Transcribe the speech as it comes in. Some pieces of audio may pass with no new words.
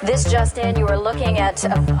This just in, you are looking at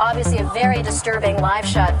obviously a very disturbing live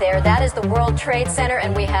shot there. That is the World Trade Center,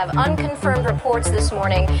 and we have unconfirmed reports this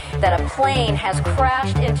morning that a plane has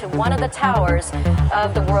crashed into one of the towers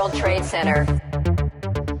of the World Trade Center.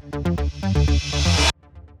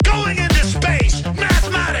 Going into space,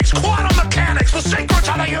 mathematics, quantum mechanics, the secrets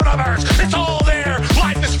of the universe. It's all there.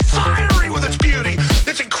 Life is fiery with its beauty,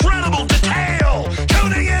 its incredible detail.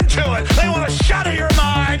 Tuning into it, they want to shatter your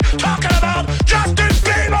mind. Talking about Justin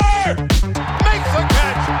Bieber. Makes the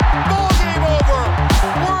catch. Ball game over.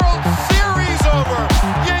 World Series over.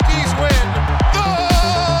 Yankees win. The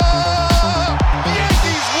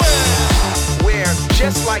Yankees win. Where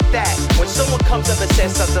just like that, when someone comes up and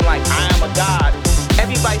says something like, I am a god,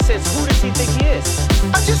 everybody says, who does he think he is?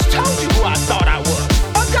 I just told you who I thought I was.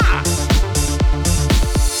 A god.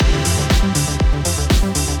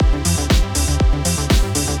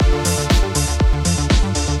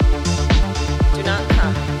 Do not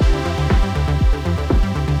come.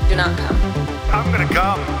 Do not come. I'm gonna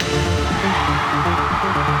come.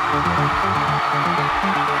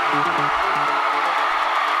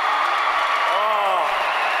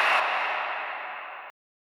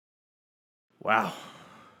 Wow.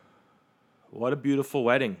 What a beautiful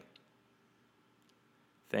wedding.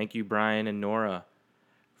 Thank you, Brian and Nora,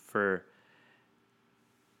 for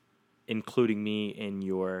including me in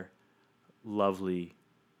your lovely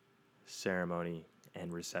ceremony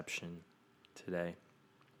and reception today.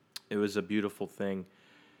 It was a beautiful thing.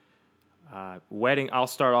 Wedding, I'll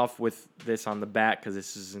start off with this on the back because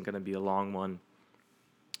this isn't going to be a long one.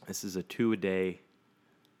 This is a 2-a-day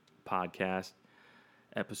podcast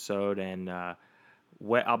episode, and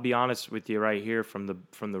I'll be honest with you right here from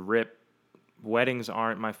the rip. Weddings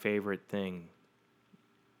aren't my favorite thing.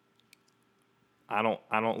 I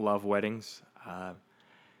don't love weddings.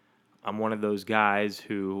 I'm one of those guys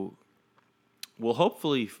who will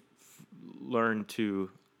hopefully learn to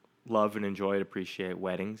love and enjoy and appreciate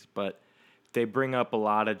weddings, but they bring up a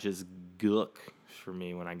lot of just gook for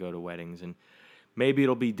me when I go to weddings, and maybe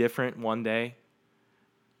it'll be different one day.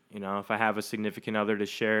 You know, if I have a significant other to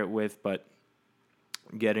share it with, but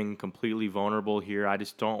getting completely vulnerable here, I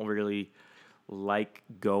just don't really like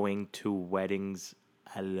going to weddings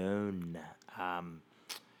alone.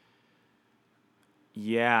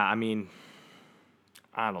 Yeah, I mean,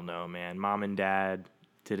 I don't know, man. Mom and Dad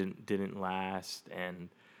didn't last, and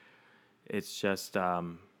it's just,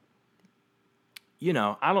 you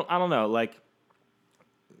know, I don't know, like,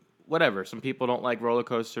 whatever. Some people don't like roller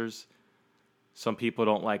coasters. Some people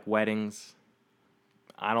don't like weddings.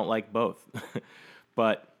 I don't like both.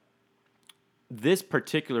 But this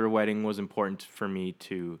particular wedding was important for me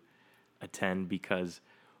to attend because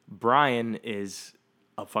Brian is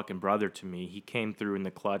a fucking brother to me. He came through in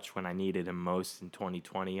the clutch when I needed him most in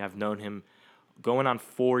 2020. I've known him going on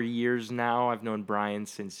 4 years now. I've known Brian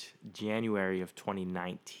since January of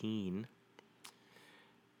 2019.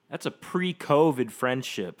 That's a pre-COVID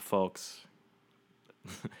friendship, folks.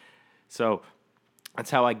 So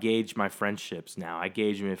that's how I gauge my friendships now. I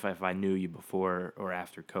gauge them if I knew you before or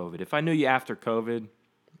after COVID. If I knew you after COVID,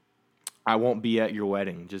 I won't be at your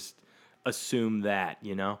wedding. Just assume that,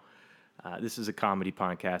 you know. This is a comedy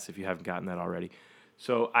podcast if you haven't gotten that already.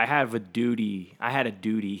 So I had a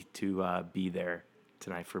duty to be there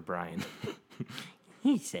tonight for Brian.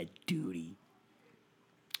 He said duty.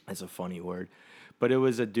 That's a funny word. But it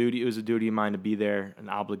was a duty of mine to be there, an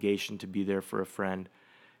obligation to be there for a friend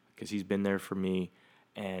because he's been there for me.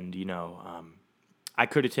 And, you know, I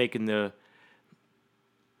could have taken the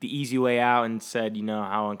easy way out and said, you know,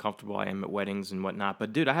 how uncomfortable I am at weddings and whatnot.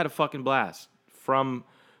 But, dude, I had a fucking blast from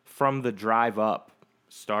the drive up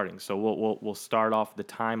starting. So we'll start off the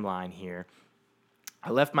timeline here. I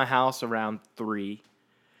left my house around 3,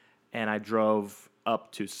 and I drove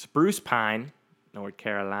up to Spruce Pine, North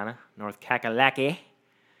Carolina, North Kakalaki,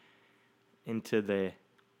 into the,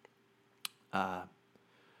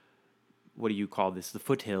 what do you call this? The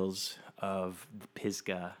foothills of the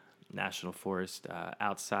Pisgah National Forest,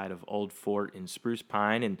 outside of Old Fort in Spruce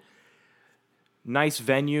Pine. And nice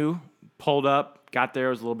venue, pulled up, got there, it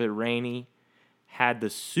was a little bit rainy, had the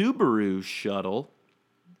Subaru shuttle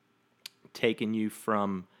taking you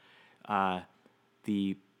from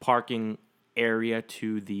the parking area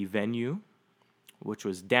to the venue, which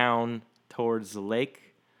was down towards the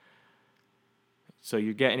lake. So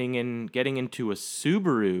you're getting into a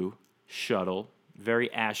Subaru shuttle,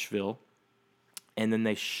 very Asheville, and then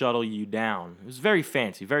they shuttle you down. It was very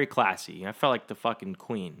fancy, very classy. I felt like the fucking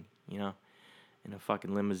queen, you know, in a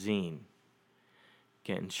fucking limousine,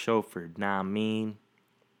 getting chauffeured. Nah, I mean,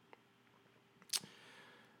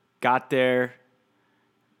 got there,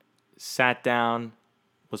 sat down,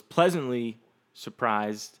 was pleasantly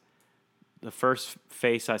surprised. The first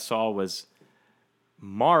face I saw was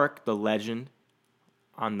Mark, the legend,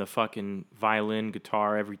 on the fucking violin,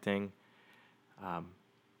 guitar, everything.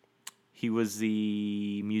 He was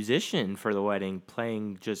the musician for the wedding,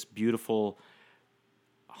 playing just beautiful,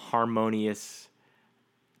 harmonious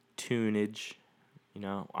tunage,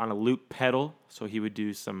 on a loop pedal. So he would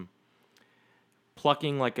do some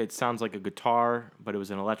plucking like it sounds like a guitar, but it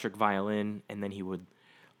was an electric violin, and then he would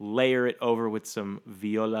layer it over with some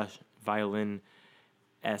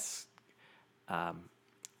violin-esque,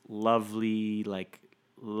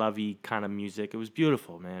 lovey kind of music. It was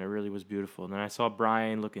beautiful, man. It really was beautiful. And then I saw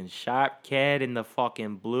Brian looking sharp, kid, in the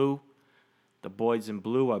fucking blue. The boys in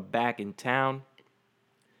blue are back in town.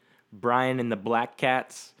 Brian and the Black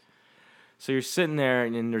Cats. So you're sitting there,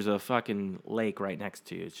 and then there's a fucking lake right next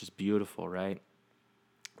to you. It's just beautiful, right?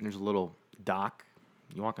 And there's a little dock.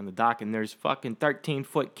 You walk on the dock, and there's fucking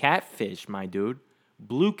 13-foot catfish, my dude.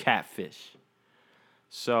 Blue catfish.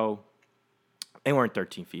 So they weren't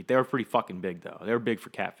 13 feet. They were pretty fucking big, though. They were big for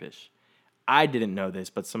catfish. I didn't know this,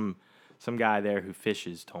 but some guy there who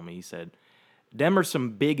fishes told me. He said, them are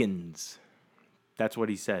some biggins. That's what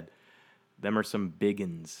he said. Them are some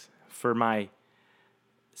biggins. For my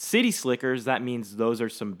city slickers, that means those are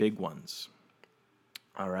some big ones.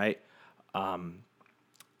 All right? And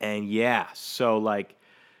yeah, so like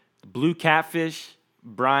blue catfish,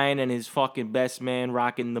 Brian and his fucking best man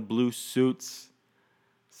rocking the blue suits.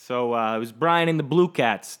 So it was Brian and the Blue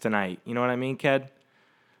Cats tonight. You know what I mean, Ked?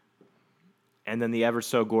 And then the ever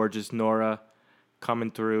so gorgeous Nora coming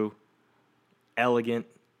through. Elegant,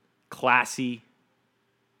 classy,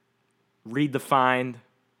 redefined,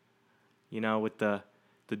 with the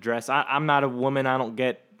dress. I'm not a woman. I don't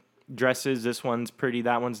get dresses. This one's pretty.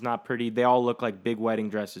 That one's not pretty. They all look like big wedding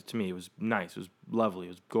dresses to me. It was nice. It was lovely. It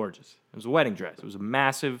was gorgeous. It was a wedding dress. It was a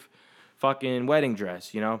massive fucking wedding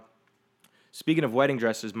dress, Speaking of wedding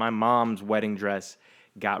dresses, my mom's wedding dress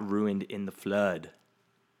got ruined in the flood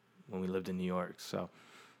when we lived in New York. So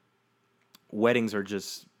weddings are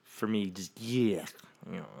just, for me,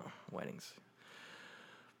 weddings.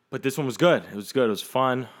 But this one was good. It was good. It was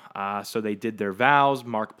fun. So they did their vows.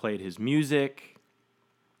 Mark played his music.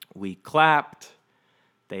 We clapped.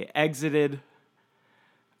 They exited.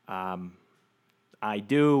 I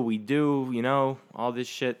do. We do. All this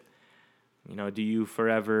shit. Do you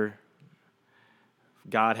forever.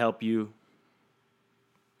 God help you.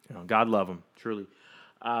 God love him, truly.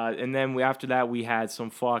 And then after that, we had some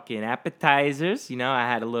fucking appetizers. I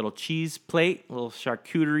had a little cheese plate, a little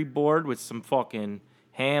charcuterie board with some fucking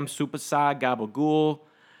ham, superside, gabagool,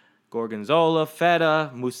 gorgonzola, feta,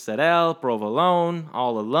 mozzarella, provolone,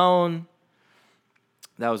 all alone.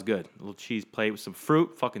 That was good. A little cheese plate with some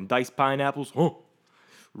fruit, fucking diced pineapples. Oh,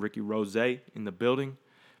 Ricky Rose in the building.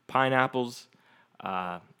 Pineapples,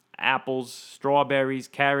 apples, strawberries,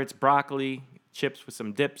 carrots, broccoli, chips with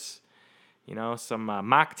some dips, some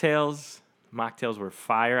mocktails. Mocktails were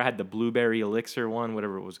fire. I had the blueberry elixir one,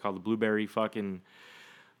 whatever it was called, the blueberry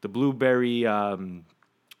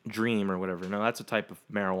dream or whatever. No, that's a type of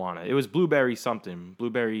marijuana. It was blueberry something.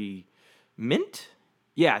 Blueberry mint?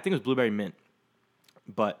 Yeah, I think it was blueberry mint.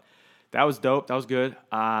 But that was dope. That was good.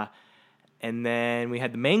 And then we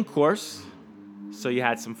had the main course. So you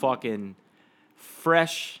had some fucking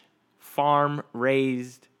fresh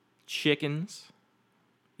farm-raised chickens.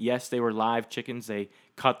 Yes, they were live chickens. They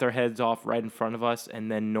cut their heads off right in front of us,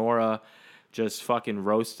 and then Nora just fucking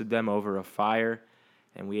roasted them over a fire.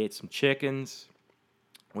 And we ate some chickens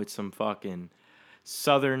with some fucking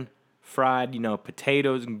southern fried,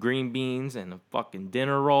 potatoes and green beans and a fucking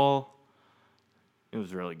dinner roll. It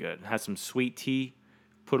was really good. It had some sweet tea.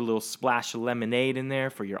 Put a little splash of lemonade in there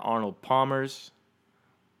for your Arnold Palmers.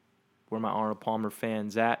 Where my Arnold Palmer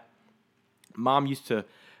fans at? Mom used to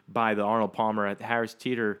buy the Arnold Palmer at the Harris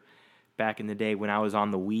Teeter back in the day when I was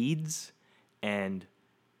on the weeds, and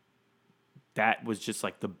that was just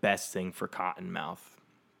like the best thing for Cottonmouth.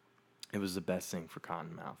 It was the best thing for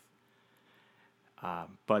Cottonmouth.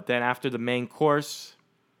 But then after the main course,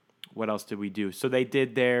 what else did we do? So they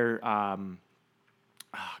did their, God,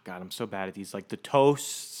 I'm so bad at these, like the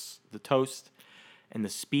toast and the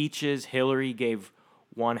speeches. Hillary gave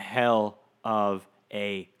one hell of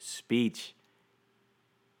a speech.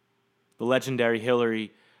 The legendary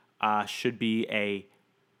Hillary should be a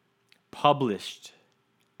published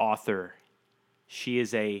author. She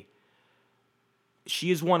is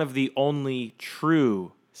one of the only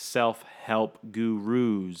true self-help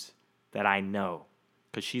gurus that I know,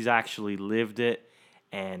 because she's actually lived it,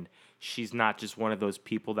 and she's not just one of those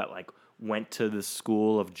people that like went to the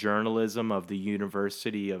school of journalism of the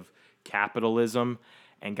University of Capitalism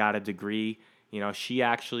and got a degree. You know, she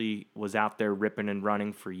actually was out there ripping and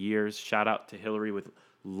running for years. Shout out to Hillary with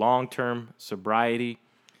long-term sobriety.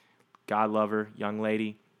 God love her, young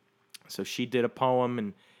lady. So she did a poem,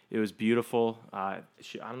 and it was beautiful. I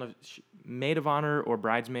don't know, maid of honor or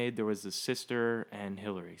bridesmaid, there was the sister and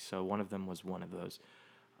Hillary. So one of them was one of those.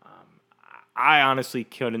 I honestly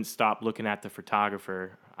couldn't stop looking at the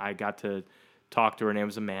photographer. I got to talk to her. Her name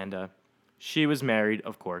was Amanda. She was married,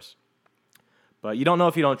 of course. But you don't know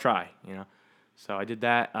if you don't try, you know. So I did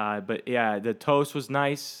that. But yeah, the toast was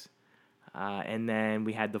nice. And then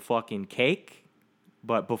we had the fucking cake.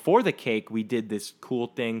 But before the cake, we did this cool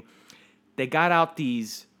thing. They got out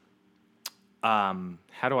these, how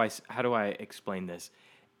do I explain this?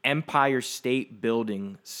 Empire State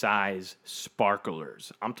Building size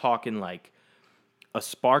sparklers. I'm talking like a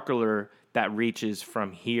sparkler that reaches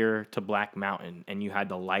from here to Black Mountain, and you had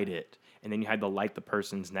to light it, and then you had to light the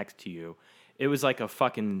person's next to you. It was like a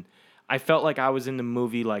fucking, I felt like I was in the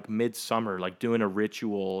movie like Midsummer, like doing a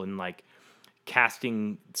ritual and like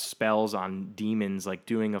casting spells on demons, like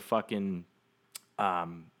doing a fucking,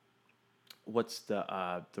 what's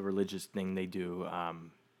the religious thing they do?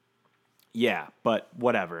 Yeah, but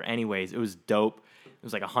whatever. Anyways, it was dope. It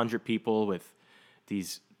was like 100 people with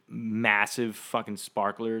these massive fucking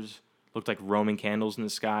sparklers. Looked like Roman candles in the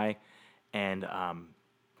sky. And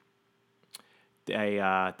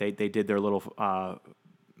they did their little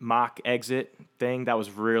mock exit thing. That was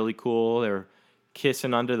really cool. They were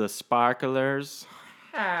kissing under the sparklers.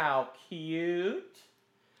 How cute.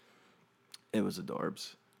 It was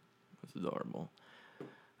adorbs. It was adorable.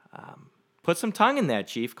 Put some tongue in that,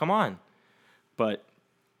 Chief. Come on. But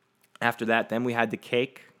after that, then we had the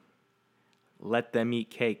cake. Let them eat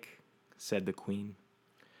cake, said the queen.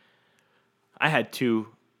 I had 2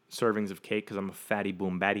 servings of cake because I'm a fatty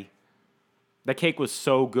boom batty. That cake was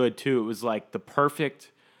so good, too. It was like the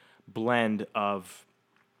perfect blend of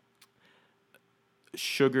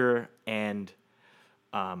sugar and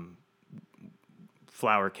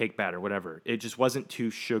flour, cake batter, whatever. It just wasn't too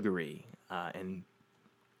sugary. And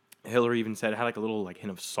Hillary even said it had like a little like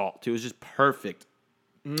hint of salt, too. It was just perfect.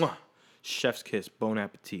 Mwah. Chef's kiss. Bon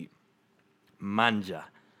appetit. Manja.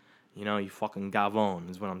 You know, you fucking gavon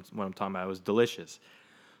is what I'm talking about. It was delicious.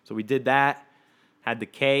 So we did that. Had the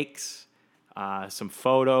cakes. Some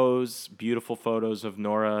photos. Beautiful photos of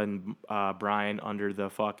Nora and Brian under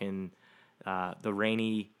the fucking the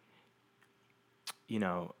rainy, you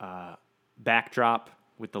know, backdrop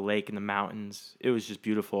with the lake and the mountains. It was just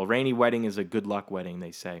beautiful. A rainy wedding is a good luck wedding,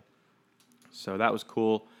 they say. So that was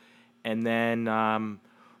cool. And then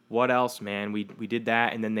what else, man? We did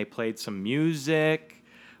that, and then they played some music.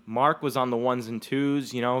 Mark was on the 1s and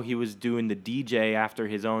 2s. You know, he was doing the DJ after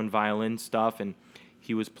his own violin stuff, and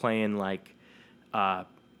he was playing like,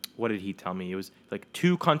 what did he tell me? It was like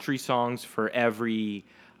 2 country songs for every,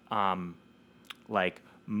 like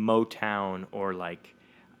Motown or like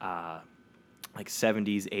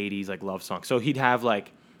 70s, 80s like love song. So he'd have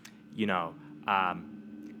like, you know,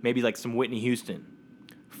 maybe like some Whitney Houston,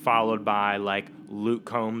 followed by like Luke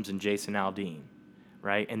Combs and Jason Aldean,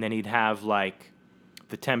 right? And then he'd have like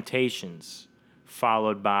the Temptations,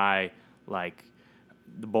 followed by like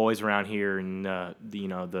the boys around here and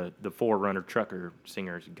the Forerunner trucker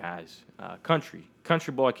singers guys, country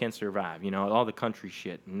boy can't survive, you know, all the country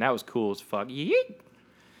shit, and that was cool as fuck. Yeet.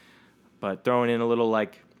 But throwing in a little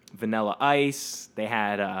like Vanilla Ice, they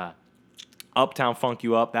had Uptown Funk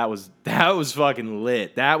You Up. That was fucking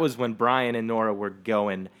lit. That was when Brian and Nora were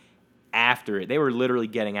going after it. They were literally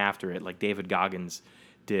getting after it like David Goggins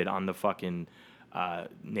did on the fucking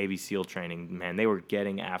Navy SEAL training. Man, they were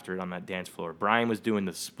getting after it on that dance floor. Brian was doing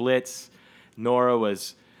the splits. Nora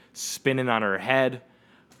was spinning on her head.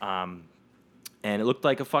 And it looked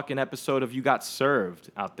like a fucking episode of You Got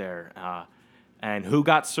Served out there. And who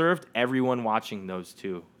got served? Everyone watching those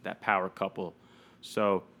two, that power couple.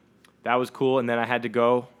 So that was cool. And then I had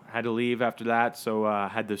to leave after that. So I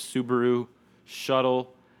had the Subaru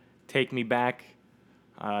shuttle take me back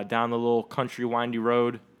down the little country windy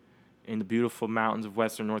road in the beautiful mountains of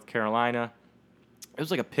western North Carolina. It was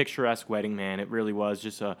like a picturesque wedding, man. It really was.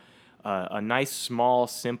 Just a nice, small,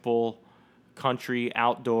 simple country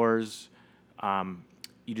outdoors.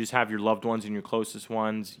 You just have your loved ones and your closest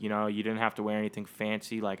ones. You know, you didn't have to wear anything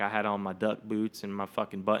fancy. Like I had on my duck boots and my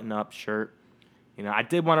fucking button-up shirt. You know, I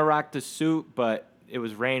did want to rock the suit, but it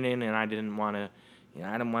was raining and I didn't want to. You know,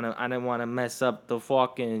 I didn't want to mess up the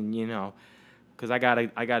fucking, you know, because I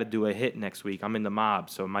gotta do a hit next week. I'm in the mob,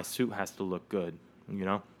 so my suit has to look good, you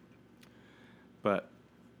know. But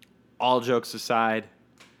all jokes aside,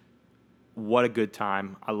 what a good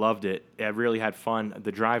time. I loved it. I really had fun.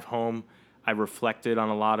 The drive home, I reflected on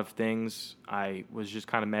a lot of things. I was just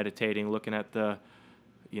kind of meditating, looking at the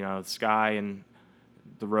sky and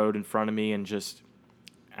the road in front of me, and just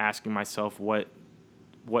asking myself what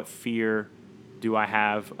fear do I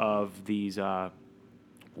have of these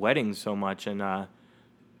weddings so much. And I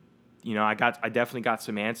definitely got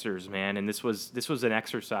some answers, man. And this was an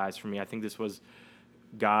exercise for me. I think this was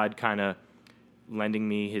God kind of lending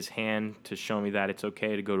me his hand to show me that it's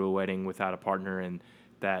okay to go to a wedding without a partner, and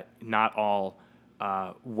that not all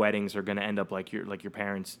weddings are going to end up like your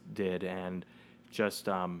parents did, and just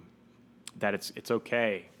that it's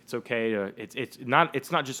okay. It's okay to it's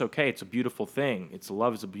not just okay. It's a beautiful thing.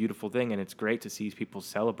 Love is a beautiful thing, and it's great to see people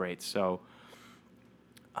celebrate. So,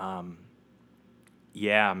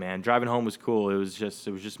 yeah, man, driving home was cool. It was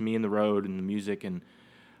just me and the road and the music, and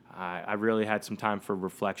I really had some time for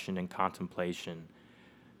reflection and contemplation.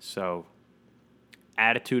 So,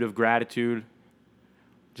 attitude of gratitude.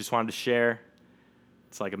 Just wanted to share.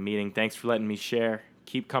 It's like a meeting. Thanks for letting me share.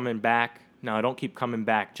 Keep coming back. No, don't keep coming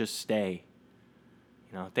back. Just stay.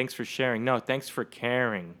 Thanks for sharing. No, thanks for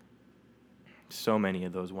caring. So many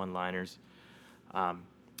of those one-liners.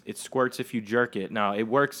 It squirts if you jerk it. No, it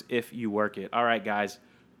works if you work it. All right, guys.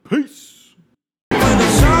 Peace. When the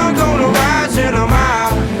sun gonna rise and I'm